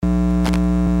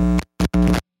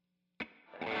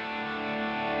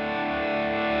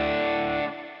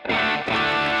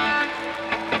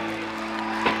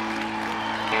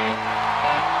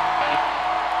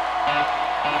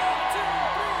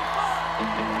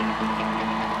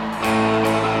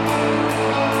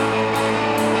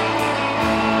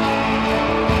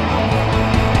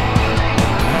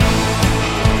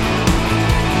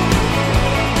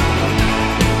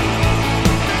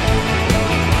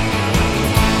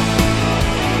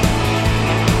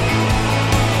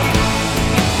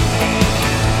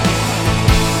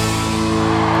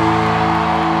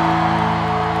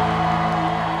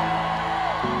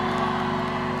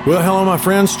Well, hello, my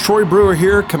friends. Troy Brewer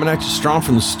here, coming at you strong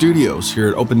from the studios here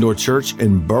at Open Door Church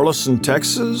in Burleson,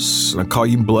 Texas. And I call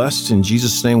you blessed in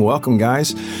Jesus' name. Welcome,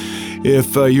 guys.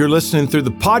 If you're listening through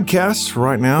the podcast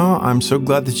right now, I'm so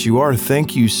glad that you are.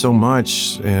 Thank you so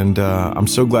much. And I'm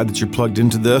so glad that you're plugged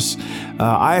into this.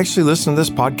 I actually listen to this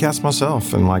podcast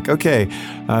myself and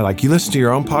you listen to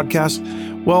your own podcast?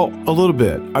 Well, a little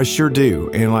bit. I sure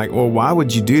do. And why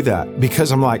would you do that?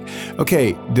 Because I'm like,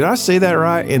 okay, did I say that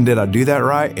right? And did I do that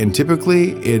right? And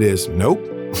typically it is nope.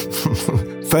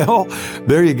 Fail.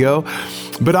 There you go.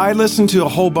 But I listen to a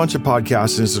whole bunch of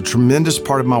podcasts, and it's a tremendous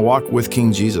part of my walk with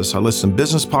King Jesus. I listen to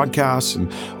business podcasts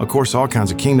and, of course, all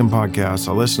kinds of kingdom podcasts.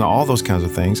 I listen to all those kinds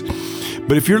of things.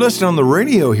 But if you're listening on the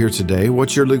radio here today,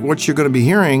 what you're going to be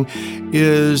hearing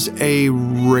is a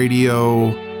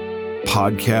radio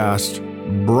podcast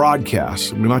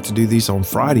broadcast. We like to do these on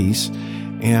Fridays,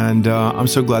 and I'm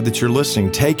so glad that you're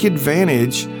listening. Take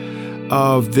advantage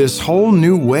of this whole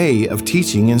new way of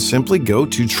teaching and simply go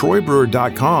to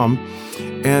troybrewer.com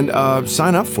and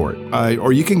sign up for it.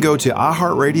 Or you can go to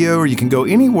iHeartRadio, or you can go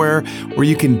anywhere where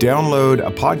you can download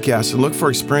a podcast and look for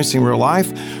Experiencing Real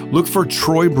Life. Look for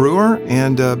Troy Brewer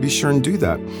and be sure and do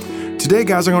that. Today,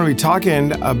 guys, I'm going to be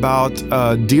talking about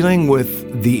dealing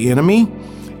with the enemy.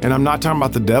 And I'm not talking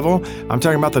about the devil. I'm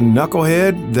talking about the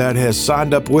knucklehead that has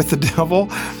signed up with the devil,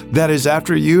 that is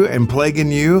after you and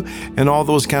plaguing you and all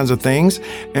those kinds of things.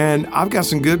 And I've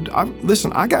got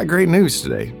I got great news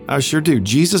today. I sure do.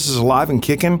 Jesus is alive and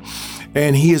kicking,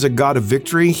 and he is a God of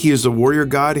victory. He is a warrior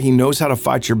God. He knows how to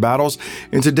fight your battles.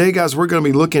 And today, guys, we're going to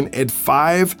be looking at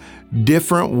five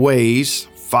different ways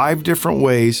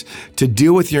to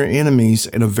deal with your enemies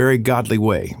in a very godly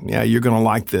way. Yeah, you're going to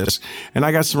like this. And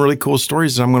I got some really cool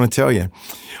stories that I'm going to tell you.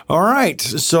 All right.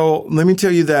 So let me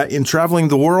tell you that in traveling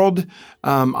the world,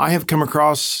 I have come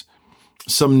across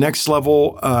some next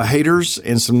level haters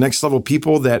and some next level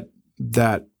people that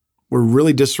were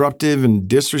really disruptive and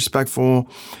disrespectful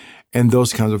and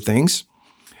those kinds of things.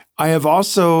 I have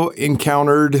also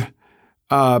encountered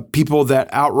people that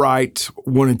outright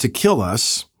wanted to kill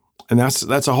us. And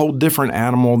that's a whole different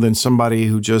animal than somebody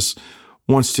who just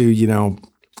wants to,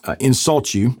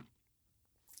 insult you.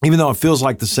 Even though it feels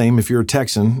like the same if you're a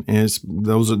Texan, and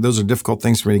those are difficult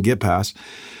things for me to get past.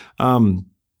 My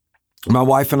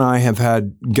wife and I have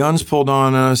had guns pulled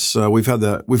on us. We've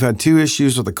had two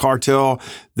issues with the cartel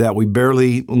that we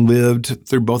barely lived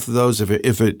through both of those.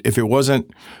 If it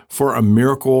wasn't for a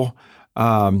miracle,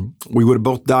 we would have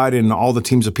both died, and all the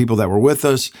teams of people that were with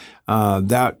us.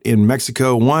 That in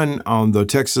Mexico, one on the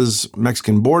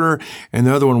Texas-Mexican border, and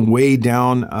the other one way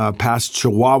down past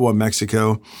Chihuahua,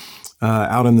 Mexico,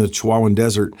 out in the Chihuahuan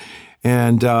desert.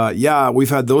 And we've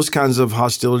had those kinds of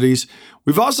hostilities.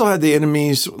 We've also had the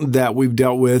enemies that we've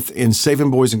dealt with in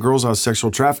saving boys and girls out of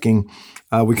sexual trafficking.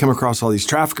 We come across all these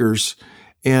traffickers,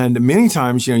 and many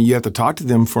times, you have to talk to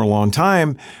them for a long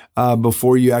time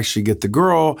before you actually get the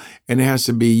girl. And you have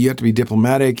to be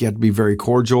diplomatic. You have to be very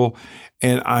cordial.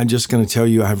 And I'm just going to tell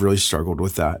you, I have really struggled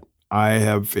with that.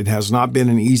 It has not been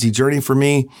an easy journey for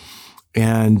me.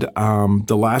 And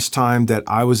the last time that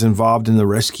I was involved in the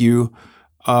rescue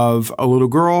of a little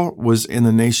girl was in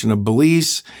the nation of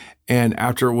Belize. And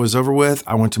after it was over with,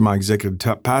 I went to my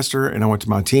executive pastor and I went to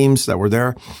my teams that were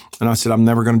there. And I said, I'm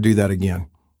never going to do that again.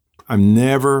 I'm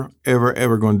never, ever,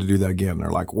 ever going to do that again.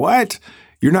 They're like, what?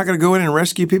 You're not going to go in and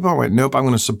rescue people? I went, nope, I'm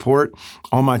going to support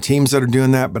all my teams that are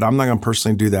doing that, but I'm not going to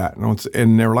personally do that.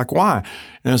 And they were like, why?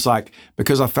 And it's like,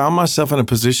 because I found myself in a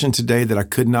position today that I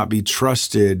could not be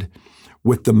trusted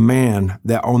with the man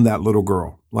that owned that little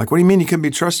girl. Like, what do you mean you couldn't be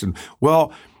trusted?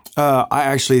 Well, I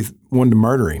actually wanted to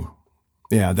murder him.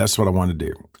 Yeah, that's what I wanted to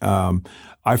do.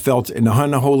 I felt an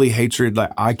unholy hatred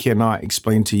that I cannot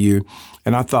explain to you.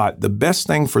 And I thought the best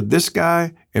thing for this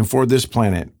guy and for this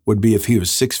planet would be if he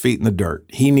was 6 feet in the dirt.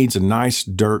 He needs a nice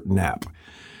dirt nap.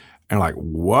 And like,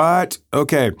 what?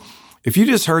 Okay. If you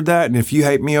just heard that and if you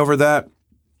hate me over that,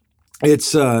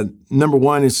 it's number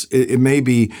one, it may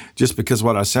be just because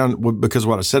what I said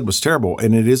was terrible.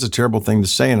 And it is a terrible thing to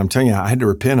say. And I'm telling you, I had to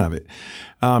repent of it.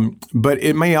 But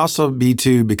it may also be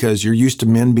too because you're used to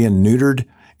men being neutered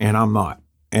and I'm not.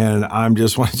 And I'm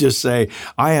just want to just say,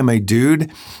 I am a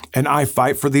dude and I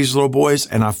fight for these little boys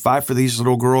and I fight for these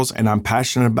little girls and I'm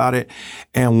passionate about it.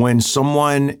 And when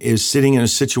someone is sitting in a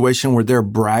situation where they're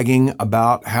bragging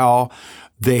about how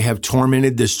they have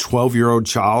tormented this 12-year-old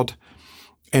child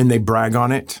and they brag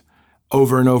on it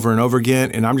over and over and over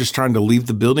again, and I'm just trying to leave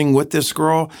the building with this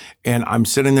girl, and I'm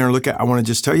sitting there and I want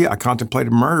to just tell you, I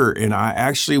contemplated murder, and I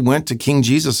actually went to King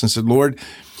Jesus and said, Lord,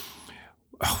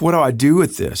 what do I do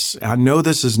with this? I know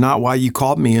this is not why you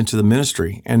called me into the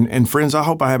ministry. And friends, I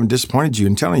hope I haven't disappointed you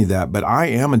in telling you that, but I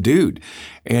am a dude.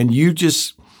 And you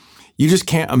just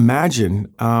can't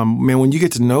imagine, man, when you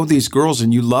get to know these girls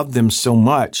and you love them so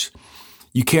much,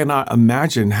 you cannot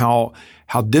imagine how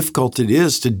difficult it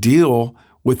is to deal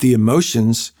with the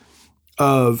emotions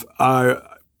of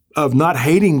not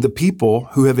hating the people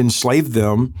who have enslaved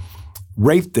them,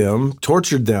 raped them,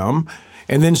 tortured them,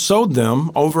 and then sold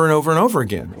them over and over and over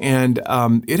again. And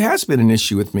it has been an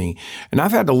issue with me. And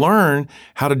I've had to learn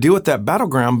how to deal with that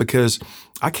battleground because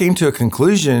I came to a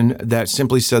conclusion that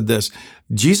simply said this: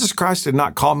 Jesus Christ did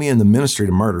not call me in the ministry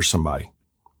to murder somebody.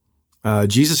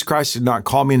 Jesus Christ did not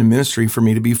call me in the ministry for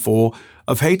me to be full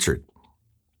of hatred.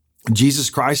 Jesus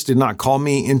Christ did not call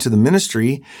me into the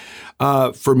ministry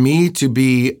for me to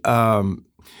be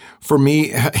for me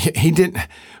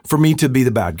to be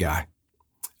the bad guy.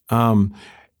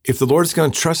 If the Lord's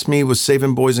going to trust me with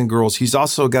saving boys and girls, He's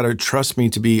also got to trust me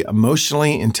to be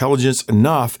emotionally intelligent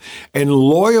enough and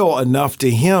loyal enough to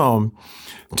Him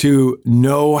to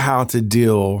know how to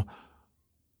deal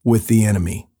with the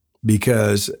enemy,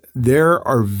 because there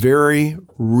are very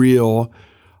real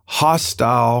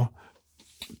hostile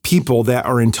people that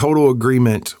are in total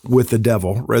agreement with the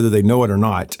devil, whether they know it or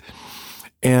not.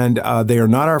 And they are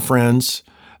not our friends.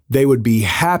 They would be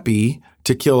happy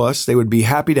to kill us. They would be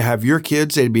happy to have your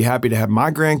kids. They'd be happy to have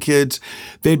my grandkids.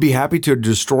 They'd be happy to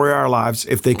destroy our lives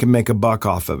if they can make a buck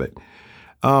off of it.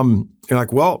 You're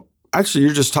like, well, actually,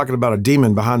 you're just talking about a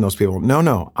demon behind those people.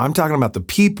 No, I'm talking about the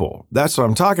people. That's what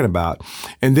I'm talking about.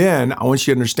 And then I want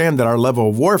you to understand that our level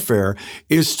of warfare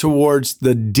is towards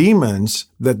the demons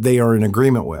that they are in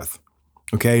agreement with.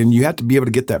 Okay. And you have to be able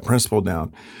to get that principle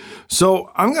down.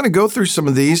 So I'm going to go through some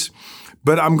of these,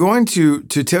 but I'm going to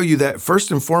tell you that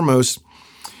first and foremost,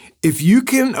 if you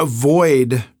can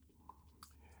avoid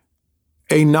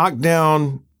a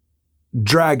knockdown,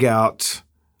 drag out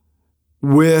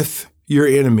with your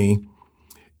enemy,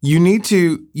 you need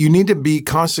to be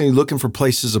constantly looking for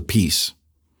places of peace.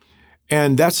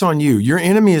 And that's on you. Your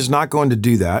enemy is not going to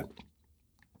do that.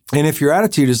 And if your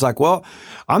attitude is like, well,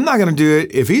 I'm not going to do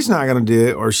it if he's not going to do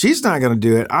it, or she's not going to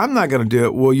do it, I'm not going to do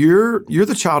it. Well, you're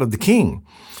the child of the king.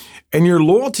 And your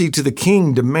loyalty to the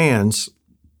king demands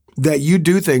that you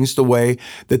do things the way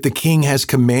that the king has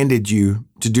commanded you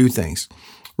to do things.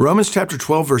 Romans chapter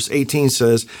 12, verse 18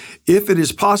 says, if it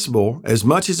is possible, as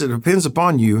much as it depends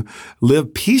upon you,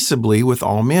 live peaceably with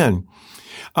all men.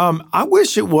 I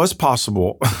wish it was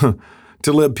possible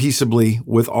to live peaceably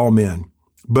with all men,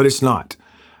 but it's not.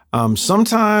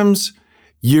 Sometimes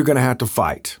you're going to have to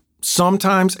fight.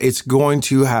 Sometimes it's going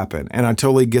to happen, and I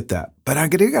totally get that. But I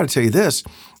got to tell you this,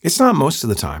 it's not most of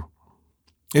the time.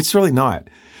 It's really not.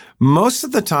 Most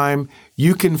of the time,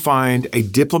 you can find a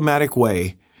diplomatic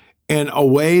way and a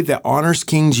way that honors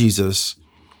King Jesus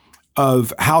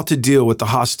of how to deal with the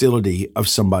hostility of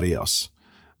somebody else.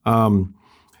 I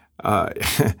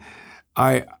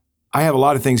have a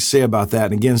lot of things to say about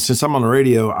that. And again, since I'm on the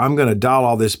radio, I'm going to dial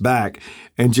all this back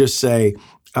and just say,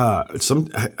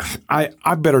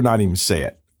 I better not even say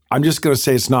it. I'm just going to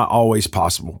say it's not always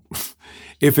possible.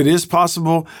 If it is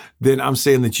possible, then I'm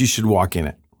saying that you should walk in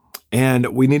it.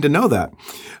 And we need to know that.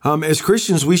 As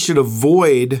Christians, we should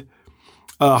avoid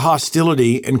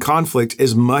hostility and conflict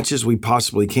as much as we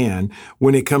possibly can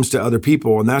when it comes to other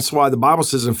people. And that's why the Bible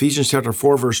says in Ephesians chapter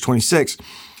 4, verse 26,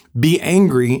 be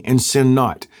angry and sin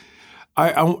not.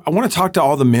 I want to talk to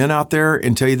all the men out there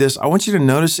and tell you this. I want you to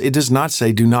notice it does not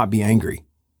say do not be angry.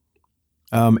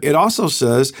 It also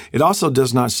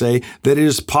does not say that it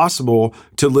is possible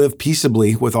to live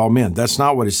peaceably with all men. That's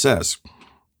not what it says.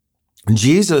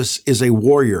 Jesus is a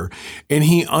warrior, and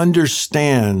he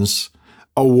understands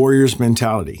a warrior's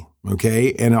mentality,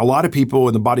 okay? And a lot of people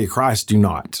in the body of Christ do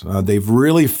not. They've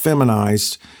really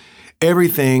feminized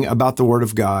everything about the Word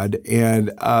of God,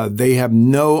 and they have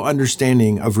no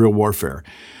understanding of real warfare.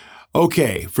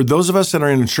 Okay, for those of us that are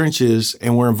in the trenches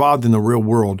and we're involved in the real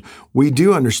world, we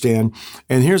do understand.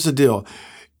 And here's the deal.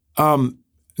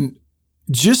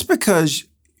 Just because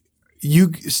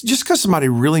somebody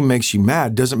really makes you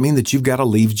mad doesn't mean that you've got to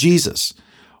leave Jesus.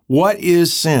 What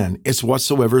is sin? It's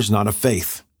whatsoever is not of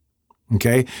faith.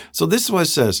 Okay? So this is what it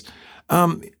says.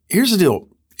 Here's the deal.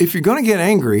 if you're going to get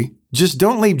angry, just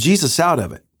don't leave Jesus out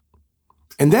of it.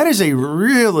 And that is a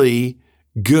really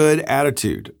good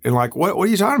attitude. And like, what are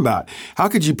you talking about? How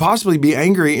could you possibly be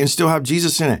angry and still have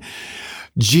Jesus in it?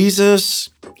 Jesus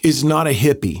is not a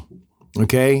hippie.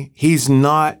 Okay? He's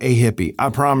not a hippie. I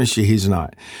promise you he's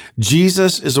not.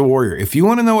 Jesus is a warrior. If you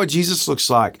want to know what Jesus looks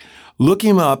like, look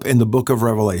him up in the book of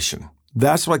Revelation.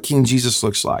 That's what King Jesus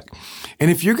looks like. And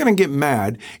if you're going to get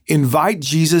mad, invite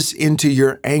Jesus into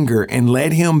your anger and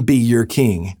let him be your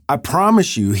king. I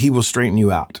promise you, he will straighten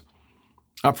you out.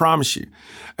 I promise you.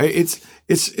 It's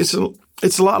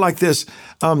a lot like this.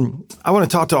 I want to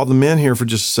talk to all the men here for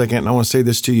just a second, and I want to say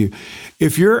this to you.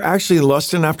 If you're actually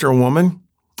lusting after a woman,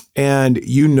 and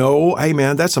you know, hey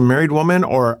man, that's a married woman,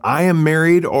 or I am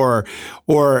married, or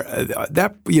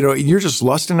that, you're just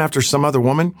lusting after some other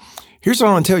woman. Here's what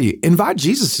I want to tell you. Invite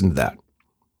Jesus into that.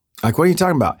 Like, what are you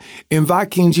talking about?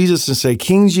 Invite King Jesus and say,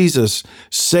 King Jesus,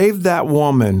 save that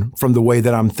woman from the way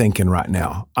that I'm thinking right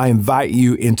now. I invite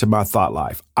you into my thought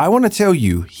life. I want to tell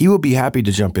you, he will be happy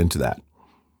to jump into that.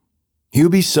 He will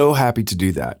be so happy to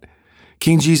do that.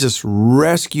 King Jesus,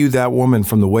 rescue that woman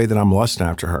from the way that I'm lusting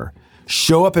after her.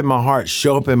 Show up in my heart,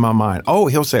 show up in my mind. Oh,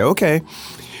 he'll say, okay.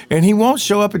 And he won't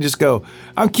show up and just go,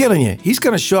 I'm killing you. He's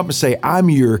going to show up and say,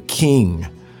 I'm your king.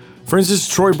 Friends, this is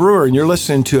Troy Brewer, and you're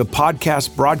listening to a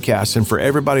podcast broadcast. And for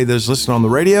everybody that's listening on the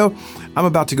radio, I'm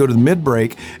about to go to the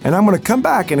mid-break, and I'm going to come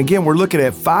back. And again, we're looking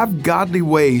at 5 godly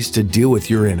ways to deal with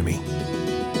your enemy.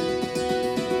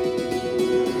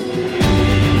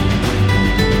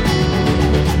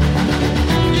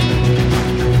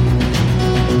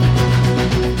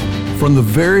 From the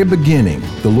very beginning,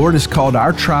 the Lord has called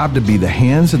our tribe to be the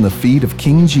hands and the feet of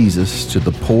King Jesus to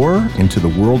the poor and to the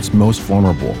world's most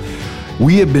vulnerable.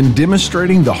 We have been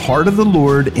demonstrating the heart of the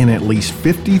Lord in at least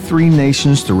 53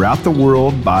 nations throughout the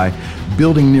world by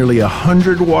building nearly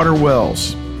 100 water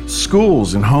wells,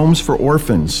 schools and homes for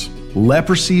orphans,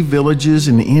 leprosy villages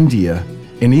in India,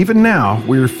 and even now,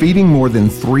 we are feeding more than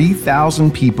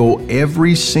 3,000 people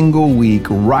every single week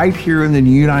right here in the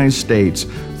United States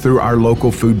through our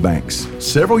local food banks.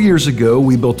 Several years ago,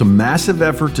 we built a massive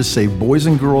effort to save boys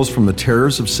and girls from the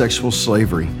terrors of sexual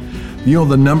slavery.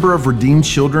 The number of redeemed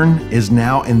children is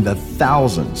now in the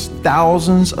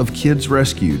thousands of kids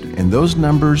rescued, and those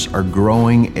numbers are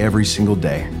growing every single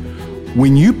day.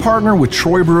 When you partner with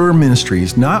Troy Brewer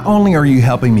Ministries, not only are you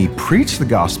helping me preach the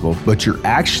gospel, but you're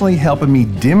actually helping me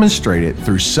demonstrate it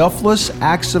through selfless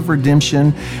acts of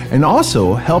redemption and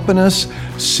also helping us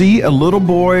see a little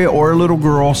boy or a little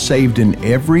girl saved in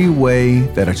every way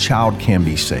that a child can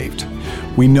be saved.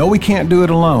 We know we can't do it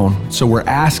alone, so we're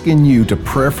asking you to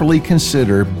prayerfully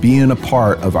consider being a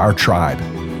part of our tribe.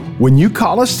 When you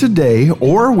call us today,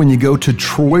 or when you go to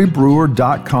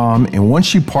troybrewer.com, and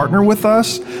once you partner with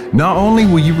us, not only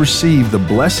will you receive the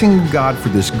blessing of God for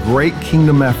this great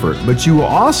kingdom effort, but you will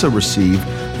also receive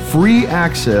free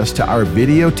access to our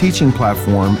video teaching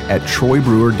platform at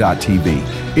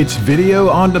troybrewer.tv. It's video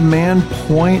on demand,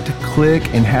 point, click,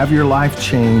 and have your life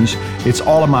change. It's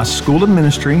all of my School of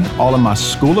Ministry, all of my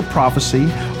School of Prophecy,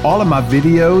 all of my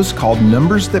videos called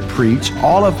Numbers That Preach,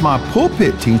 all of my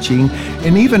pulpit teaching,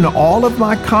 and even all of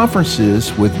my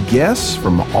conferences with guests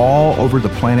from all over the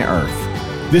planet Earth.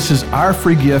 This is our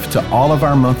free gift to all of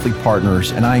our monthly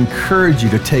partners, and I encourage you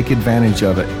to take advantage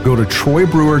of it. Go to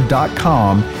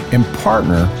troybrewer.com and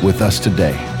partner with us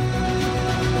today.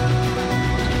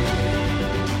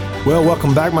 Well,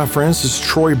 welcome back, my friends. This is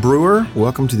Troy Brewer.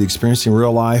 Welcome to the Experiencing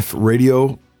Real Life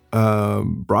radio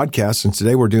broadcast. And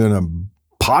today we're doing a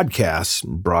podcast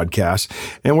broadcast,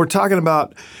 and we're talking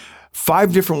about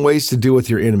 5 different ways to deal with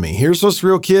your enemy. Here's what's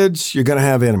real, kids. You're going to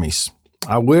have enemies.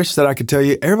 I wish that I could tell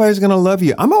you everybody's going to love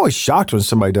you. I'm always shocked when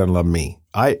somebody doesn't love me.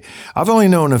 I've only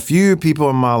known a few people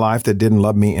in my life that didn't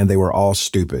love me, and they were all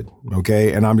stupid.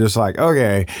 Okay. And I'm just like,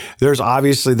 okay,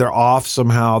 they're off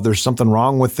somehow. There's something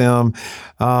wrong with them.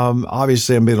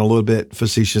 Obviously I'm being a little bit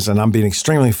facetious, and I'm being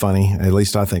extremely funny. At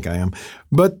least I think I am.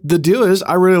 But the deal is,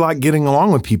 I really like getting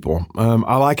along with people.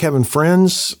 I like having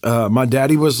friends. My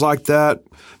daddy was like that.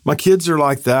 My kids are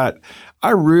like that.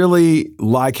 I really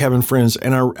like having friends,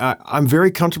 and I'm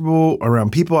very comfortable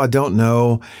around people I don't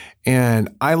know, and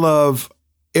I love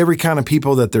every kind of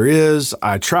people that there is.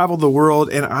 I travel the world,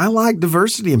 and I like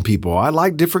diversity in people. I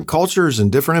like different cultures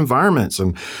and different environments,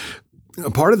 and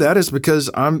a part of that is because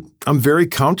I'm very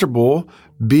comfortable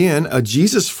being a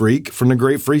Jesus freak from the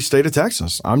great free state of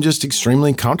Texas. I'm just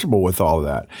extremely comfortable with all of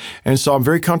that. And so I'm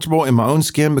very comfortable in my own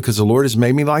skin because the Lord has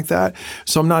made me like that.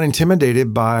 So I'm not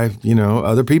intimidated by,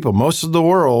 other people. Most of the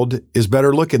world is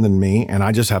better looking than me, and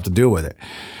I just have to deal with it.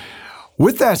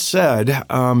 With that said,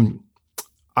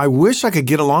 I I wish I could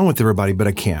get along with everybody, but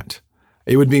I can't.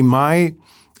 It would be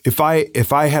if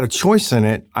I had a choice in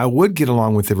it, I would get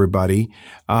along with everybody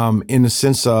in the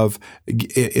sense of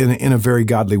in a very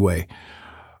godly way.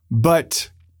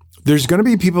 But there's going to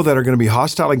be people that are going to be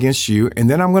hostile against you. And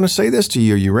then I'm going to say this to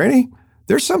you. Are you ready?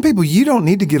 There's some people you don't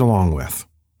need to get along with.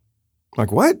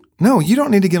 Like, what? No, you don't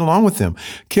need to get along with them.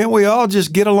 Can't we all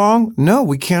just get along? No,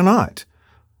 we cannot.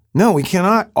 No, we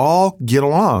cannot all get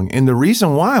along. And the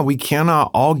reason why we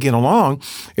cannot all get along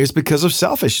is because of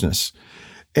selfishness.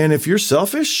 And if you're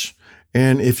selfish,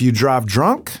 and if you drive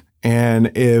drunk,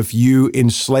 and if you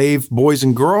enslave boys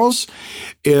and girls,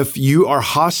 if you are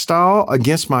hostile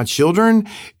against my children,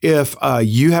 if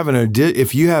you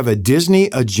have a Disney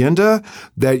agenda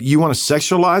that you want to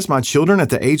sexualize my children at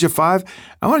the age of 5,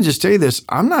 I want to just tell you this: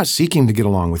 I'm not seeking to get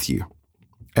along with you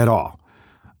at all.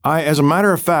 As a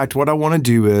matter of fact, what I want to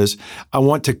do is I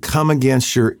want to come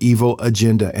against your evil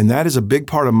agenda. And that is a big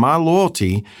part of my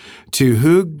loyalty to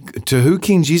who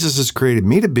King Jesus has created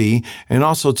me to be, and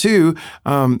also to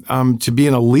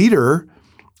being a leader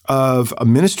of a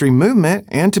ministry movement,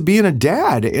 and to being a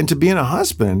dad, and to being a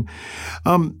husband.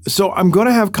 So I'm going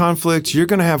to have conflict. You're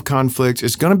going to have conflict.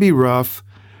 It's going to be rough.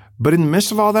 But in the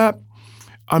midst of all that,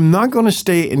 I'm not going to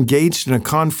stay engaged in a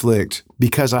conflict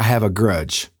because I have a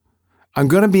grudge. I'm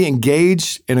going to be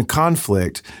engaged in a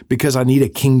conflict because I need a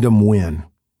kingdom win.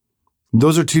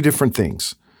 Those are two different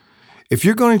things. If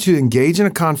you're going to engage in a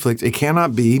conflict, it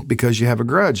cannot be because you have a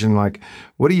grudge. And like,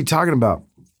 what are you talking about?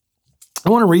 I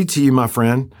want to read to you, my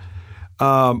friend,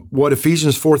 what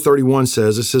Ephesians 4:31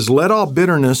 says. It says, "Let all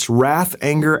bitterness, wrath,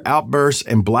 anger, outbursts,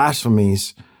 and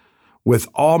blasphemies with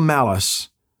all malice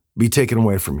be taken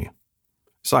away from you."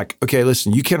 It's like, okay,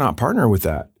 listen, you cannot partner with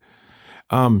that.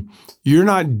 You're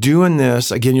not doing this.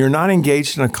 Again, you're not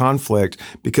engaged in a conflict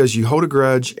because you hold a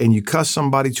grudge and you cuss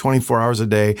somebody 24 hours a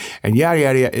day and yada,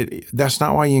 yada, yada. That's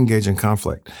not why you engage in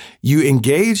conflict. You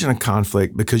engage in a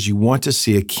conflict because you want to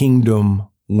see a kingdom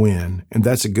win. And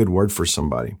that's a good word for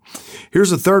somebody.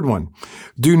 Here's the third one.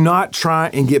 Do not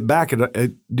try and get back at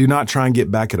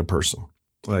a person.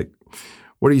 Like,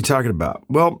 what are you talking about?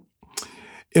 Well,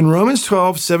 in Romans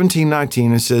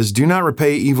 12:17-19, it says, "Do not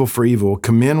repay evil for evil.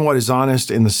 Commend what is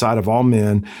honest in the sight of all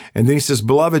men." And then he says,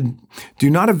 "Beloved, do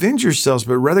not avenge yourselves,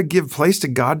 but rather give place to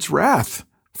God's wrath.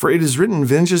 For it is written,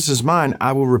 'Vengeance is mine,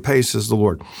 I will repay,' says the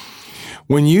Lord."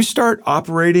 When you start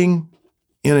operating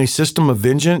in a system of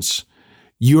vengeance,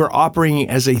 you are operating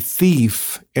as a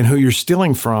thief, and who you're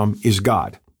stealing from is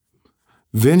God.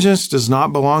 Vengeance does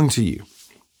not belong to you.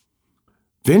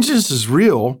 Vengeance is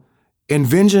real. And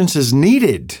vengeance is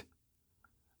needed,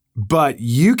 but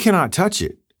you cannot touch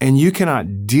it and you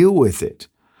cannot deal with it.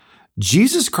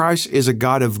 Jesus Christ is a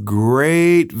God of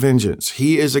great vengeance.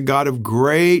 He is a God of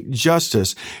great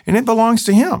justice, and it belongs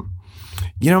to him.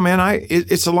 You know, man,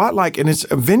 it's a lot like, and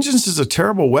vengeance is a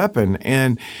terrible weapon,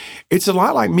 and it's a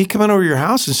lot like me coming over your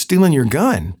house and stealing your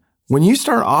gun. When you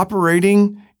start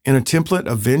operating in a template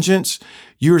of vengeance,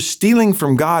 you're stealing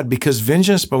from God because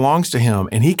vengeance belongs to him,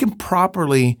 and he can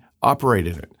properly operate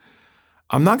in it.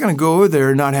 I'm not going to go over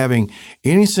there not having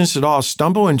any sense at all,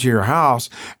 stumble into your house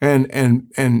and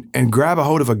grab a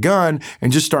hold of a gun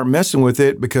and just start messing with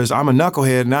it because I'm a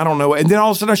knucklehead and I don't know. And then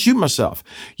all of a sudden I shoot myself.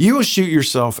 You will shoot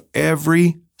yourself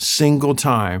every single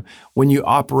time when you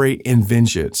operate in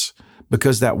vengeance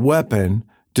because that weapon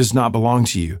does not belong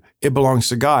to you. It belongs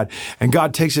to God. And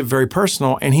God takes it very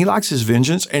personal, and he likes his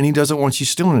vengeance, and he doesn't want you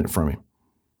stealing it from him.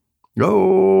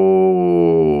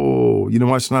 You know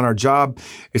what? It's not our job.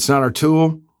 It's not our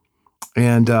tool.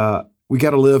 And we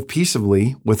got to live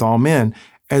peaceably with all men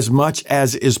as much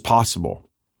as is possible.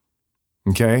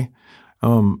 Okay?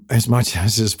 As much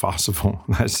as is possible.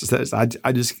 I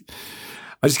just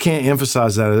can't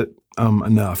emphasize that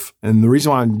enough. And the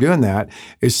reason why I'm doing that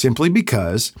is simply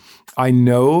because I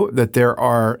know that there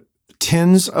are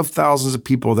tens of thousands of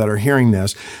people that are hearing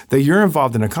this, that you're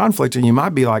involved in a conflict, and you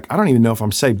might be like, I don't even know if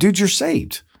I'm saved. Dude, you're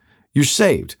saved. You're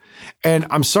saved. And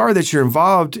I'm sorry that you're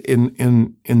involved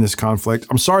in this conflict.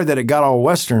 I'm sorry that it got all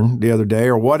Western the other day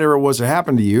or whatever it was that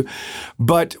happened to you.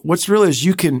 But what's real is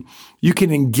you can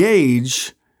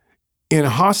engage in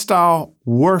hostile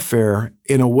warfare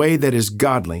in a way that is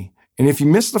godly. And if you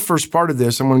missed the first part of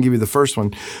this, I'm going to give you the first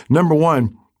one. Number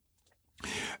one,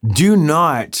 do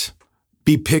not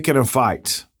be picking a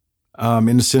fight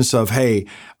in the sense of, hey,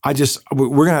 we're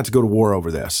going to have to go to war over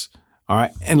this. All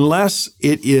right. Unless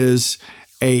it is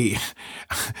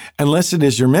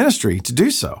your ministry to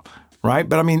do so. Right.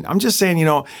 But I mean, I'm just saying,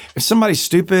 if somebody's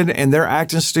stupid and they're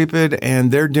acting stupid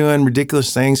and they're doing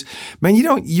ridiculous things, man,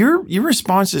 your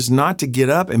response is not to get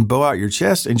up and bow out your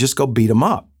chest and just go beat them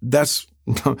up. That's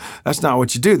That's not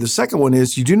what you do. The second one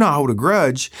is you do not hold a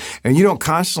grudge, and you don't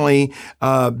constantly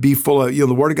be full of,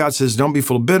 the Word of God says, don't be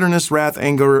full of bitterness, wrath,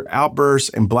 anger, outbursts,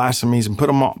 and blasphemies, and put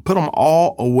them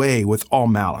all away with all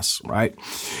malice, right?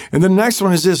 And then the next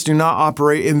one is this: do not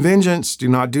operate in vengeance. Do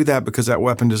not do that, because that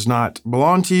weapon does not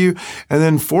belong to you. And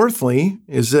then fourthly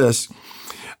is this: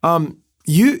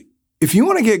 if you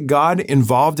want to get God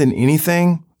involved in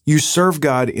anything, you serve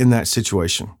God in that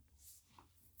situation.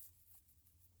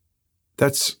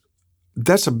 That's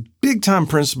a big time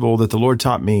principle that the Lord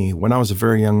taught me when I was a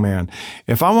very young man.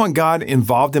 If I want God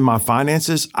involved in my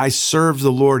finances, I serve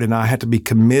the Lord, and I have to be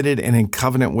committed and in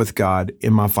covenant with God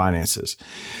in my finances.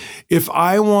 If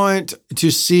I want to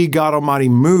see God Almighty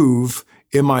move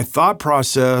in my thought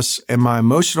process and my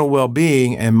emotional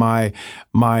well-being and my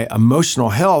emotional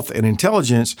health and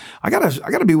intelligence, I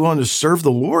gotta be willing to serve the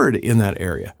Lord in that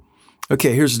area.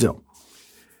 Okay, here's the deal.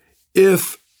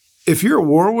 If you're at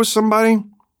war with somebody,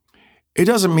 it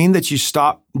doesn't mean that you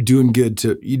stop doing good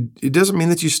to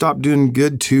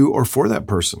or for that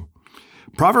person.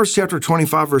 Proverbs chapter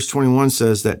 25, verse 21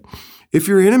 says that if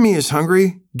your enemy is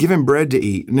hungry, give him bread to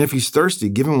eat. And if he's thirsty,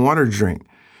 give him water to drink.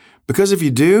 Because if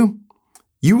you do,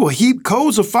 you will heap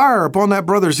coals of fire upon that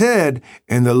brother's head,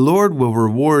 and the Lord will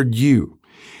reward you.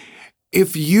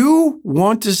 If you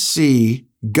want to see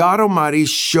God Almighty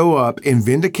show up and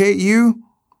vindicate you,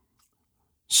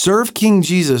 serve King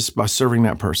Jesus by serving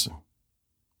that person.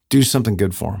 Do something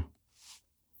good for him.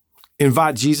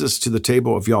 Invite Jesus to the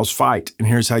table of y'all's fight, and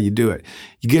here's how you do it.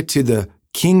 You get to the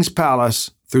king's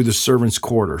palace through the servants'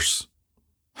 quarters.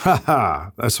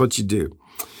 That's what you do.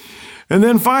 And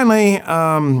then finally,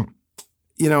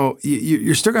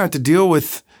 you're still going to have to deal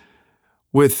with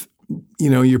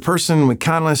your person with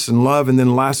kindness and love. And then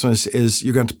the last one is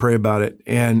you're going to have to pray about it,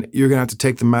 and you're going to have to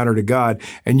take the matter to God,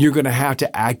 and you're going to have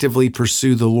to actively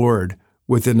pursue the Lord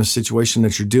within the situation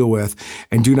that you deal with,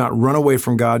 and do not run away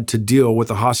from God to deal with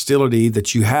the hostility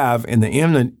that you have and the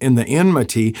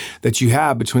enmity that you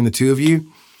have between the two of you.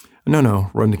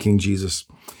 No, run to King Jesus.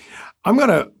 I'm going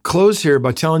to close here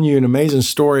by telling you an amazing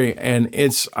story, and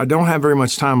I don't have very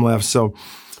much time left. So,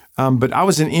 but I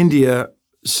was in India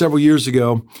several years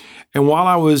ago, and while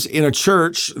I was in a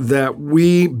church that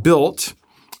we built,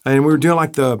 and we were doing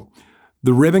like the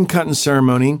ribbon cutting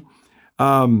ceremony,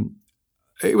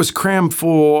 it was crammed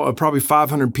full of probably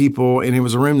 500 people, and it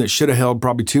was a room that should have held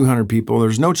probably 200 people.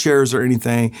 There's no chairs or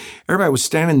anything. Everybody was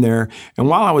standing there. And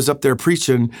while I was up there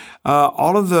preaching,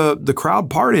 all of the crowd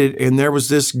parted, and there was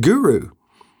this guru,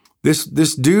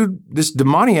 this dude, this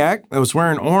demoniac that was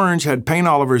wearing orange, had paint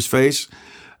all over his face.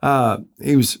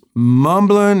 He was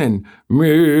mumbling, and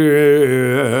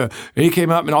he came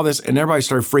up and all this, and everybody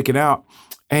started freaking out.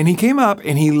 And he came up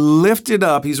and he lifted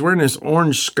up, he's wearing this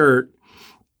orange skirt.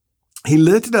 He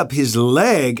lifted up his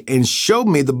leg and showed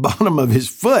me the bottom of his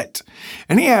foot.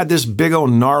 And he had this big old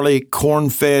gnarly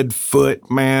corn-fed foot,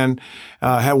 man.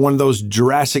 Had one of those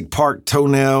Jurassic Park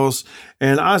toenails.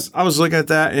 And I was looking at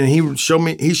that, and he showed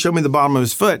me the bottom of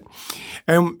his foot.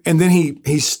 And then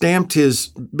he stamped his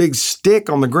big stick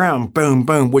on the ground, boom,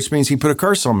 boom, which means he put a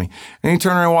curse on me. And he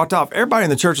turned around and walked off. Everybody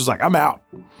in the church was like, I'm out.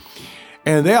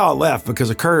 And they all left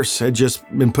because a curse had just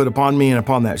been put upon me and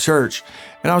upon that church.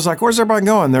 And I was like, where's everybody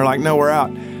going? They're like, no, we're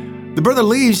out. The brother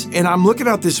leaves, and I'm looking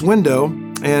out this window,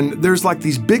 and there's like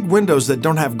these big windows that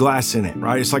don't have glass in it,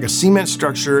 right? It's like a cement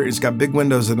structure. It's got big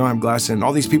windows that don't have glass in it.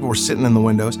 All these people were sitting in the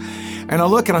windows. And I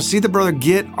look, and I see the brother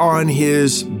get on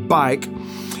his bike,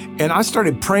 and I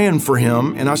started praying for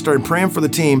him, and I started praying for the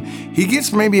team. He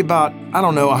gets maybe about,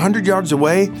 100 yards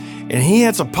away, and he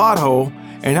hits a pothole.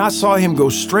 And I saw him go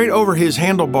straight over his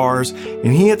handlebars, and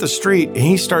he hit the street, and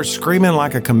he starts screaming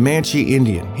like a Comanche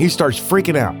Indian. He starts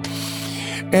freaking out.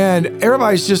 And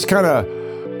everybody's just kind of,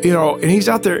 and he's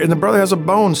out there, and the brother has a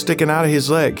bone sticking out of his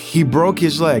leg. He broke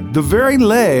his leg. The very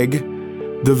leg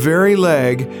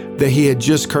that he had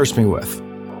just cursed me with.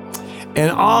 And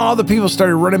all the people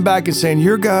started running back and saying,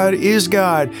 your God is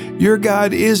God. Your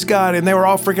God is God. And they were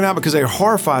all freaking out because they were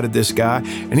horrified at this guy.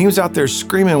 And he was out there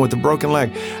screaming with a broken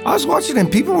leg. I was watching him.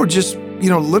 People were just,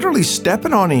 literally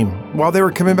stepping on him while they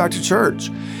were coming back to church.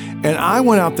 And I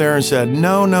went out there and said,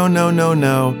 no.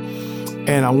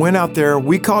 And I went out there.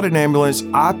 We called an ambulance.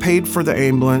 I paid for the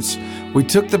ambulance. We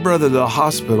took the brother to the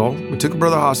hospital.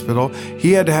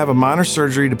 He had to have a minor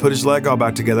surgery to put his leg all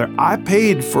back together. I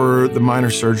paid for the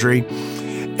minor surgery,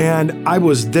 and I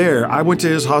was there. I went to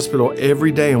his hospital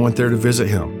every day and went there to visit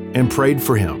him and prayed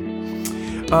for him.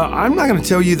 I'm not going to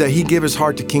tell you that he gave his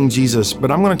heart to King Jesus,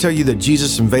 but I'm going to tell you that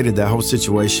Jesus invaded that whole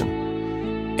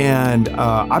situation. And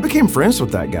I became friends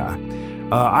with that guy.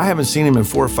 I haven't seen him in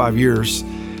 4 or 5 years.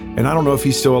 And I don't know if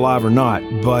he's still alive or not,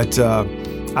 but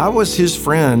I was his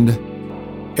friend.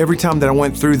 Every time that I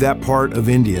went through that part of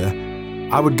India,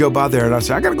 I would go by there and I'd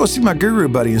say, I got to go see my guru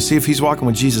buddy and see if he's walking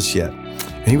with Jesus yet.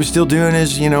 And he was still doing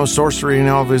his, sorcery and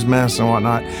all of his mess and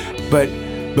whatnot. But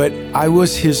I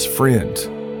was his friend.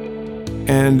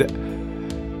 And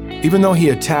even though he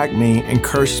attacked me and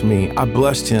cursed me, I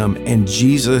blessed him and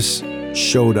Jesus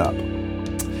showed up.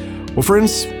 Well,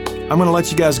 friends, I'm going to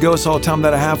let you guys go. It's all the time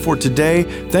that I have for today.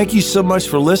 Thank you so much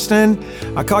for listening.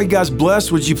 I call you guys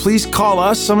blessed. Would you please call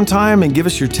us sometime and give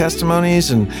us your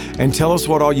testimonies and tell us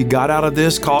what all you got out of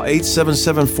this? Call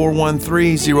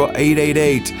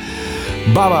 877-413-0888.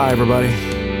 Bye-bye,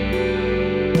 everybody.